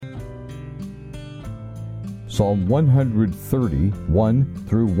Psalm 130, 1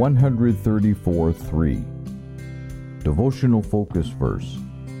 through 134, 3. Devotional focus verse.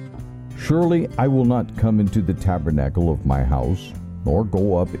 Surely I will not come into the tabernacle of my house, nor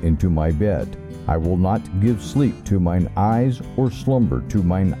go up into my bed. I will not give sleep to mine eyes, or slumber to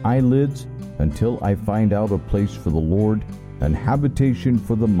mine eyelids, until I find out a place for the Lord, an habitation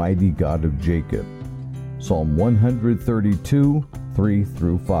for the mighty God of Jacob. Psalm 132, 3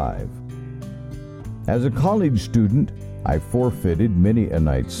 through 5. As a college student, I forfeited many a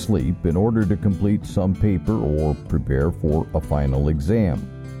night's sleep in order to complete some paper or prepare for a final exam.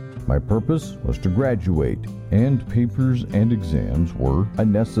 My purpose was to graduate, and papers and exams were a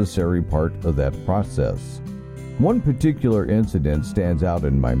necessary part of that process. One particular incident stands out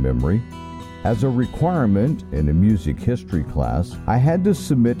in my memory. As a requirement in a music history class, I had to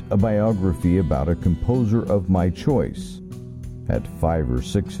submit a biography about a composer of my choice. At 5 or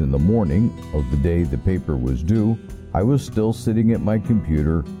 6 in the morning of the day the paper was due, I was still sitting at my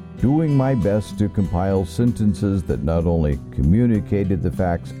computer, doing my best to compile sentences that not only communicated the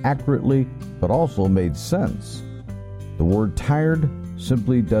facts accurately, but also made sense. The word tired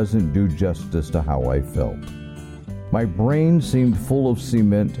simply doesn't do justice to how I felt. My brain seemed full of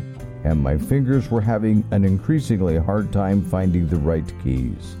cement, and my fingers were having an increasingly hard time finding the right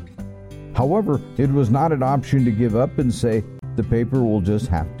keys. However, it was not an option to give up and say, the paper will just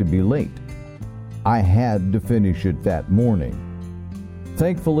have to be late. I had to finish it that morning.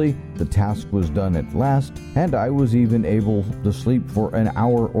 Thankfully, the task was done at last, and I was even able to sleep for an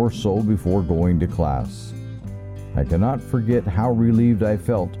hour or so before going to class. I cannot forget how relieved I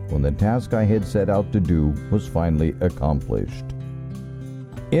felt when the task I had set out to do was finally accomplished.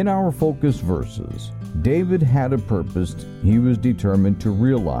 In our focus verses, David had a purpose he was determined to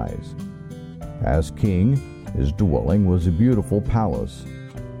realize. As king, his dwelling was a beautiful palace.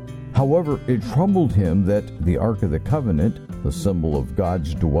 However, it troubled him that the Ark of the Covenant, the symbol of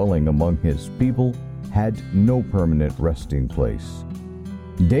God's dwelling among his people, had no permanent resting place.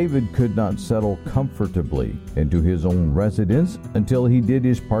 David could not settle comfortably into his own residence until he did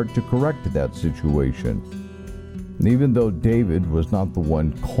his part to correct that situation. Even though David was not the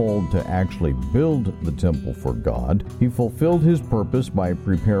one called to actually build the temple for God, he fulfilled his purpose by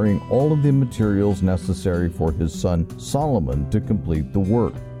preparing all of the materials necessary for his son Solomon to complete the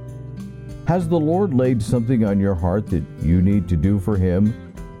work. Has the Lord laid something on your heart that you need to do for him?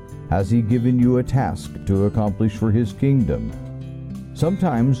 Has he given you a task to accomplish for his kingdom?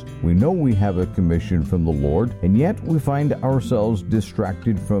 Sometimes we know we have a commission from the Lord, and yet we find ourselves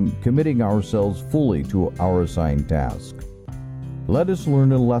distracted from committing ourselves fully to our assigned task. Let us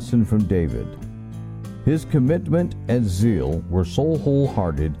learn a lesson from David. His commitment and zeal were so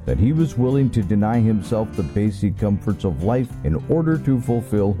wholehearted that he was willing to deny himself the basic comforts of life in order to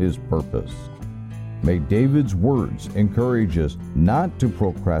fulfill his purpose. May David's words encourage us not to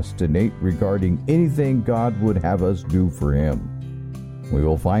procrastinate regarding anything God would have us do for him. We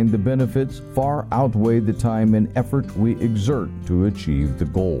will find the benefits far outweigh the time and effort we exert to achieve the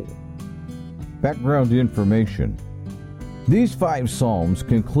goal. Background information. These 5 psalms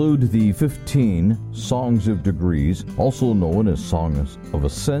conclude the 15 Songs of Degrees, also known as Songs of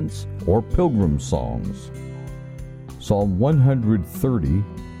Ascents or Pilgrim Songs. Psalm 130.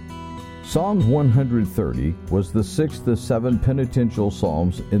 Psalm 130 was the 6th of 7 penitential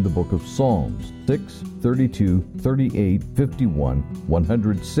psalms in the book of Psalms. 6, 32, 38, 51,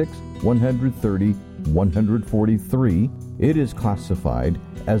 106, 130, 143. It is classified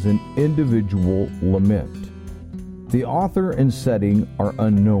as an individual lament. The author and setting are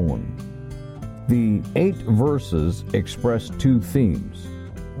unknown. The 8 verses express 2 themes: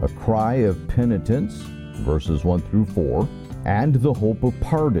 a cry of penitence, verses 1 through 4, and the hope of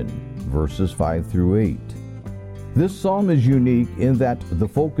pardon, verses 5 through 8. This psalm is unique in that the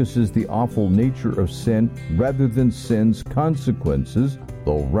focus is the awful nature of sin rather than sin's consequences,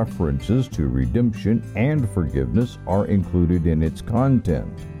 though references to redemption and forgiveness are included in its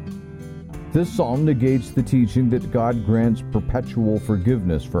content. This psalm negates the teaching that God grants perpetual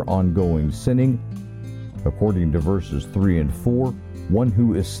forgiveness for ongoing sinning. According to verses 3 and 4, one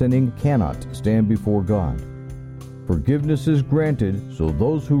who is sinning cannot stand before God. Forgiveness is granted, so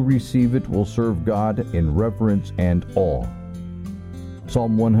those who receive it will serve God in reverence and awe.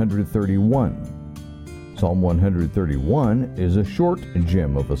 Psalm 131. Psalm 131 is a short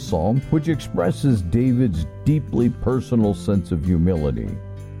gem of a psalm which expresses David's deeply personal sense of humility.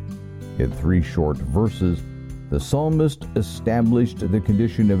 In 3 short verses, the psalmist established the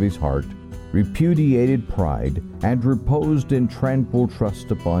condition of his heart, repudiated pride, and reposed in tranquil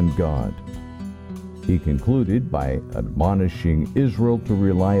trust upon God. He concluded by admonishing Israel to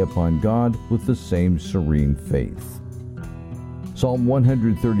rely upon God with the same serene faith. Psalm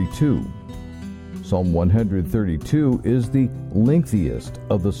 132. Psalm 132 is the lengthiest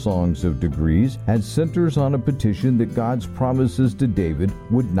of the Songs of Degrees and centers on a petition that God's promises to David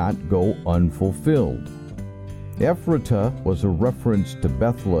would not go unfulfilled. Ephratah was a reference to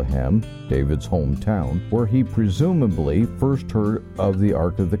Bethlehem, David's hometown, where he presumably first heard of the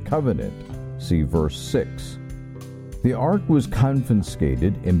Ark of the Covenant. See verse 6. The ark was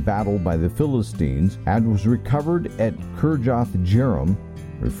confiscated in battle by the Philistines and was recovered at Kirjath-jearim,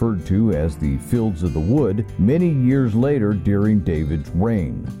 referred to as the Fields of the Wood, many years later during David's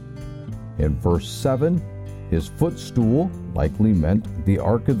reign. In verse 7, his footstool likely meant the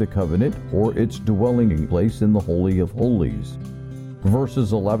Ark of the Covenant or its dwelling place in the Holy of Holies.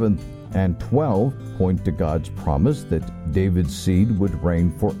 Verses 11 and 12 point to God's promise that David's seed would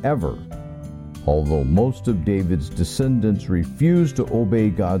reign forever. Although most of David's descendants refused to obey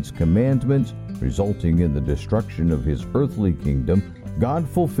God's commandments, resulting in the destruction of his earthly kingdom, God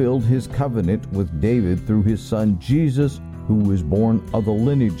fulfilled his covenant with David through his son Jesus, who was born of the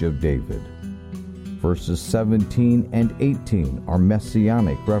lineage of David. Verses 17 and 18 are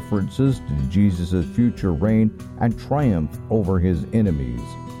messianic references to Jesus' future reign and triumph over his enemies.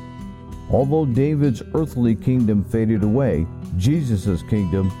 Although David's earthly kingdom faded away, Jesus'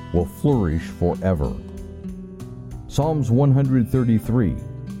 kingdom will flourish forever. Psalms 133.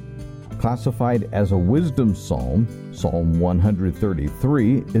 Classified as a wisdom psalm, Psalm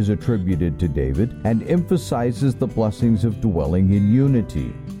 133 is attributed to David and emphasizes the blessings of dwelling in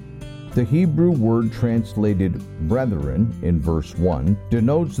unity. The Hebrew word translated brethren in verse 1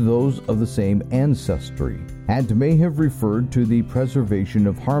 denotes those of the same ancestry and may have referred to the preservation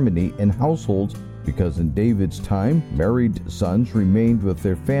of harmony in households because in David's time, married sons remained with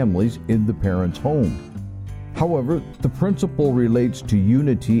their families in the parents' home. However, the principle relates to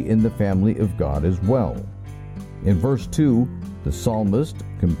unity in the family of God as well. In verse 2, the psalmist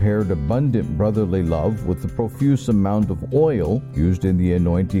compared abundant brotherly love with the profuse amount of oil used in the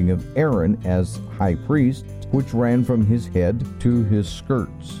anointing of Aaron as high priest, which ran from his head to his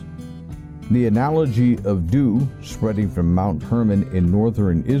skirts. The analogy of dew spreading from Mount Hermon in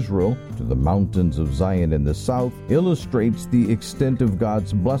northern Israel to the mountains of Zion in the south illustrates the extent of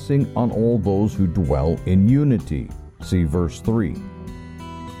God's blessing on all those who dwell in unity. See verse 3.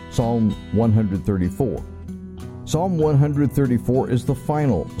 Psalm 134. Psalm 134 is the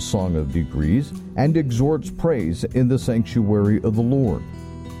final Song of Degrees and exhorts praise in the sanctuary of the Lord.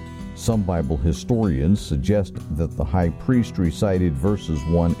 Some Bible historians suggest that the high priest recited verses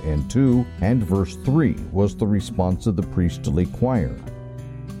 1 and 2, and verse 3 was the response of the priestly choir.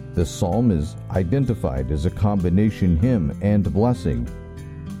 This psalm is identified as a combination hymn and blessing.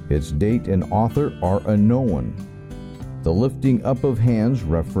 Its date and author are unknown. The lifting up of hands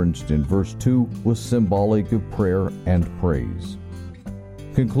referenced in verse 2 was symbolic of prayer and praise.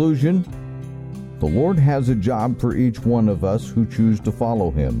 Conclusion: the Lord has a job for each one of us who choose to follow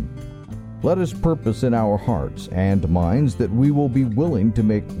Him. Let us purpose in our hearts and minds that we will be willing to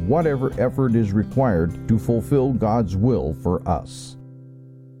make whatever effort is required to fulfill God's will for us.